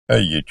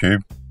Hey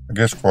YouTube, I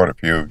guess quite a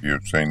few of you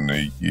have seen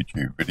the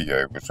YouTube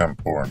video where some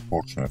poor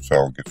unfortunate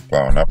soul gets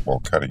blown up while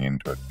cutting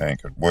into a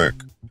tank at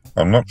work.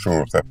 I'm not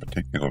sure if that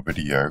particular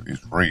video is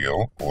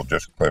real or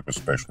just clever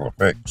special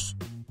effects,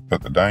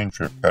 but the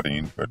danger of cutting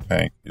into a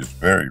tank is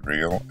very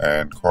real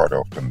and quite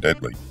often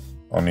deadly.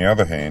 On the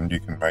other hand, you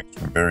can make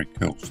some very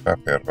cool stuff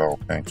out of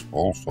old tanks of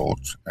all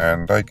sorts,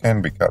 and they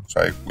can be cut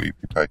safely if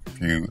you take a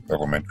few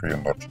elementary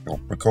and logical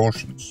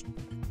precautions.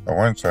 I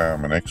won't say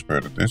I'm an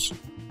expert at this,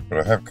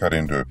 but I have cut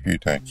into a few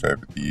tanks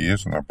over the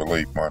years and I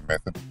believe my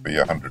method to be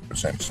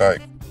 100% safe.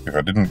 If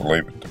I didn't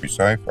believe it to be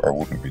safe, I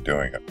wouldn't be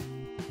doing it.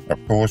 Of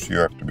course, you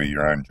have to be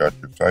your own judge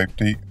of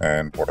safety,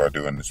 and what I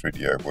do in this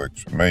video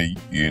works for me.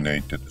 You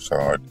need to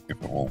decide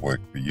if it will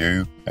work for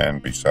you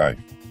and be safe.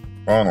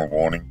 Final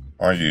warning,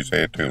 I use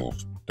air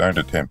tools. Don't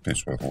attempt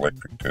this with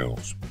electric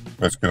tools.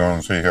 Let's get on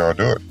and see how I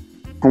do it.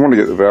 I want to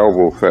get the valve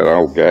off that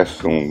old gas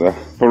cylinder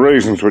for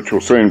reasons which will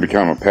soon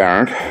become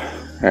apparent.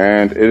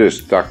 And it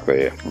is stuck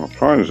there. I'll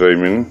try and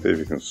zoom in, see if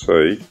you can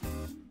see.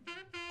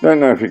 Don't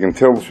know if you can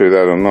tell through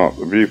that or not.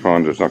 The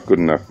viewfinder's not good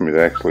enough for me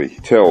to actually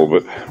tell,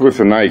 but with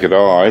the naked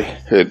eye,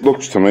 it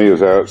looks to me as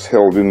though it's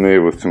held in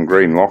there with some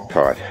green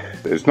Loctite.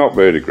 It's not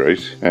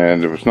verdigrease,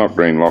 and if it's not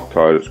green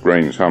Loctite, it's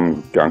green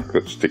some gunk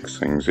that sticks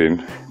things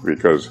in,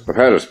 because I've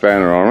had a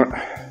spanner on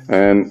it,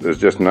 and there's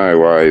just no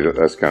way that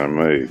that's going to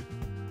move.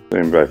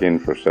 Zoom back in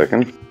for a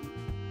second.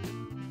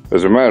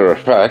 As a matter of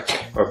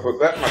fact, I put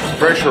that much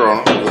pressure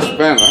on it with the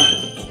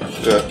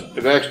spanner that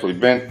it actually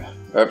bent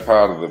that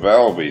part of the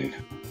valve in.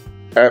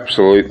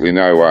 Absolutely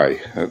no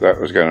way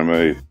that was going to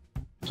move.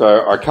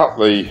 So I cut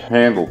the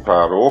handle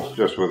part off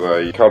just with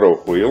a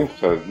cut-off wheel,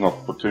 so not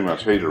to put too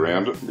much heat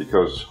around it,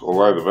 because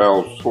although the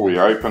valve's fully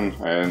open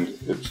and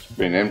it's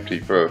been empty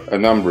for a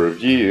number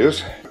of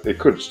years, there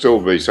could still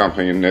be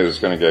something in there that's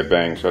going to go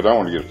bang, so I don't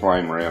want to get a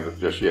flame around it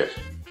just yet.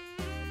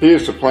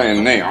 Here's the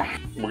plan now.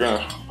 We're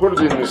going to put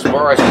it in this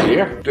vise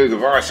here, do the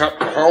vise up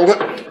to hold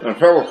it. And a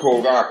fellow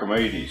called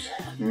Archimedes,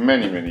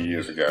 many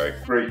years ago,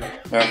 Greek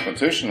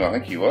mathematician I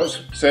think he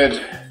was,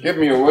 said, give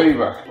me a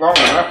lever long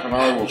enough and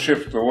I will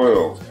shift the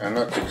world. And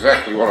that's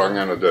exactly what I'm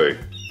going to do.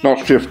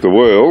 Not shift the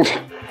world,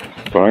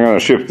 but I'm going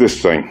to shift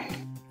this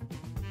thing.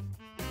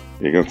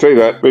 You can see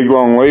that big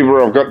long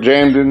lever I've got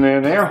jammed in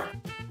there now.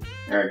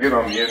 Now get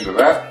on the end of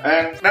that,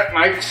 and that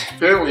makes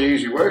fairly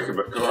easy work of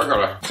it because I've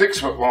got a 6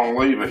 foot long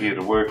lever here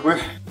to work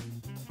with.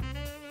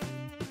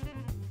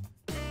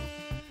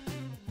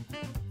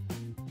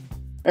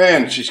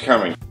 And she's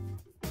coming.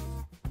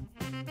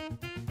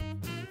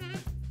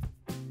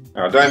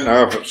 Now, I don't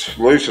know if it's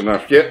loose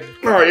enough yet.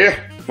 Oh yeah,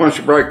 once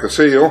you break the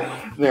seal,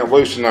 now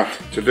loose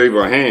enough to do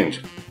by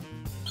hand.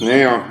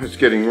 Now it's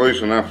getting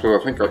loose enough that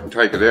I think I can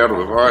take it out of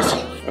the vise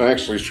and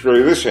actually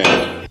screw this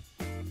end.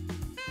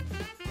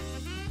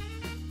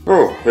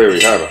 Oh, there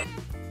we have it.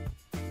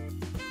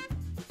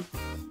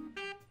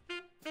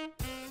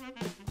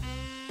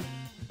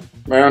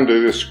 May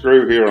undo this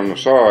screw here on the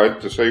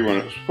side to see when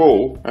it's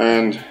full,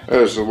 and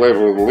as the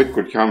level of the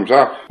liquid comes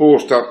up,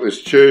 forced up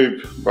this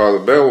tube by the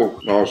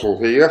bell nozzle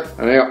here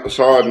and out the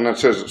side, and that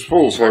says it's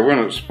full. So when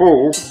it's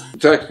full,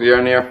 it's actually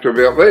only up to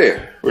about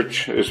there,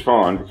 which is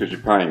fine because you're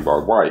paying by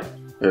weight.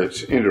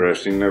 It's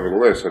interesting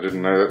nevertheless. I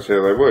didn't know that's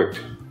how they worked.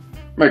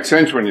 Makes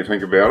sense when you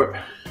think about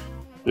it.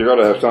 You've got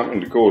to have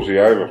something to cause the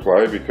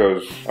overflow,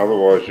 because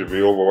otherwise you'd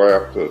be all the way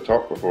up to the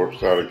top before it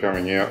started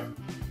coming out,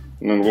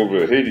 and then a little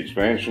bit of heat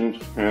expansion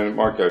and it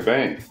might go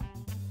bang.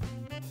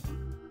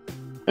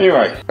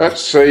 Anyway,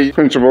 that's the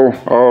principle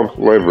of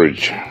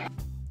leverage.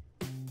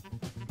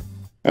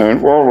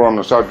 And while we're on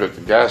the subject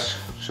of gas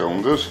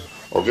cylinders,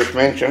 I'll just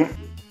mention,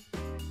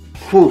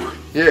 whew,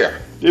 yeah,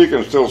 you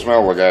can still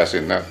smell the gas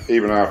in that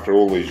even after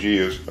all these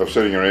years of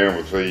sitting around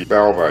with the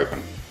valve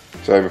open.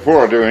 So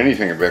before I do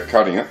anything about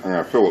cutting it, I'm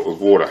going to fill it with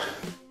water.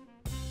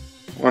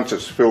 Once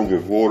it's filled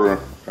with water,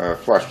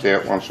 flushed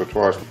out once or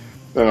twice,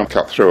 then I'll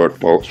cut through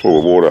it while it's full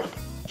of water,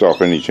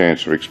 stop any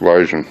chance of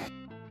explosion.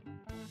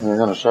 And I'm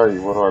going to show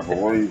you what I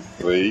believe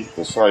to be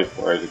the safe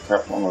way to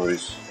cut one of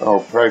these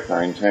old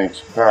propane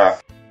tanks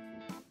apart.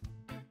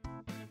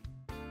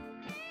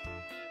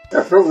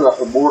 I filled it up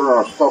with water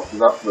and I stopped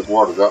it up with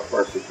watered up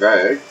plastic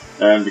bag,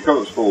 and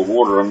because it's full of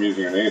water I'm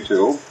using an air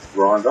tool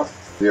grinder.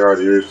 The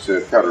idea is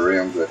to cut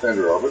around the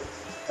centre of it,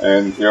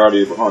 and the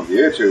idea behind the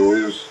air tool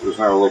is there's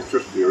no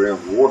electricity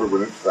around the water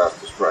when it starts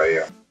to spray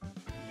out.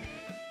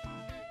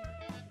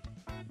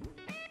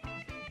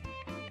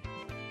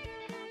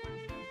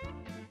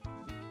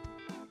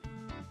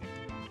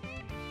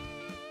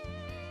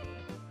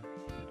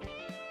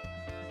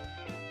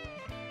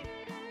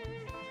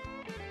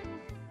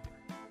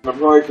 The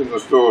bloke in the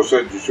store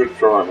said you should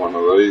try one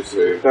of these.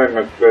 They're so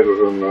much better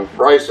than the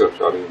bracer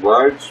cutting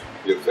blades.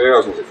 You get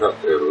thousands of cuts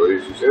out of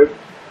these, he said.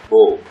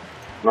 Well,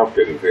 not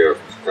getting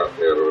thousands of cuts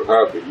out of it.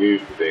 Hardly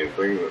used the damn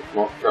thing. It's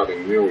not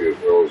cutting nearly as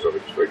well as I'd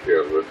expect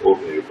out of an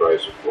ordinary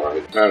abrasive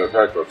blade. Matter of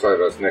fact, I'd say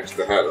that's next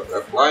to hat of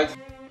that blade.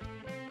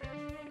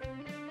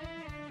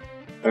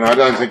 And I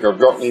don't think I've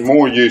got any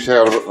more use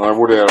out of it than I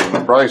would out of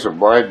an abrasive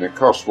blade, and it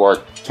costs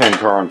like 10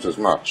 times as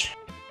much.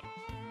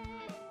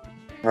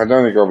 I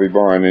don't think I'll be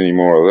buying any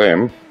more of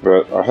them,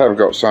 but I have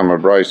got some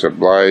abrasive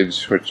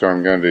blades which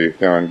I'm going to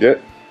go and get.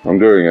 I'm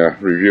doing a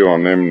review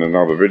on them in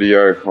another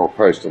video. I'll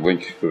post a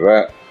link to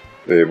that.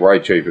 They're way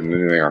cheaper than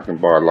anything I can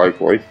buy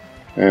locally,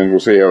 and we'll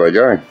see how they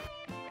go.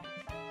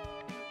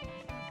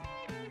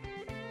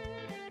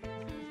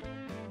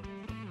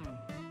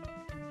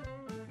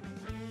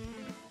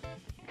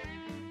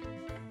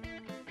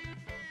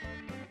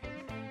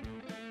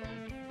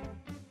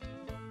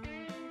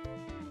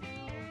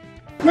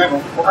 Metal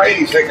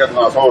way thicker than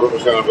I thought it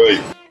was going to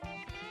be.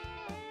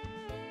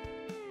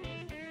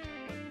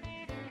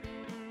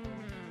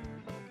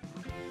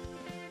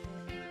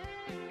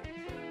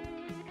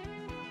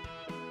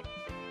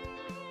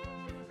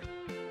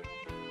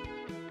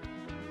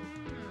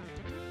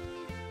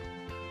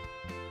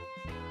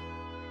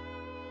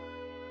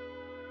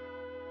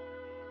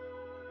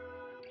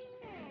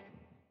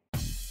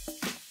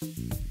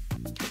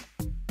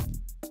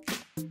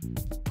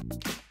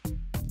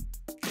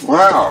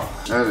 Wow,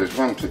 that is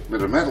one thick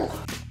bit of metal.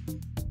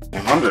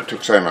 No wonder it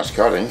took so much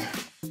cutting.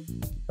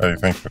 Hey,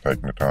 thanks for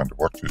taking the time to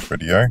watch this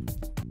video.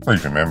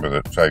 Please remember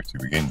that safety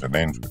begins and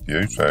ends with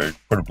you, so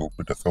put a little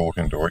bit of thought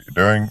into what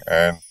you're doing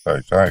and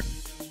stay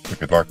safe. If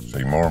you'd like to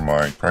see more of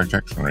my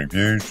projects and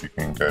reviews, you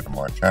can go to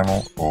my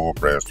channel or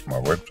browse to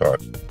my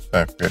website.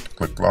 Don't forget to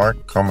click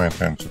like,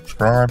 comment and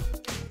subscribe.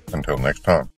 Until next time.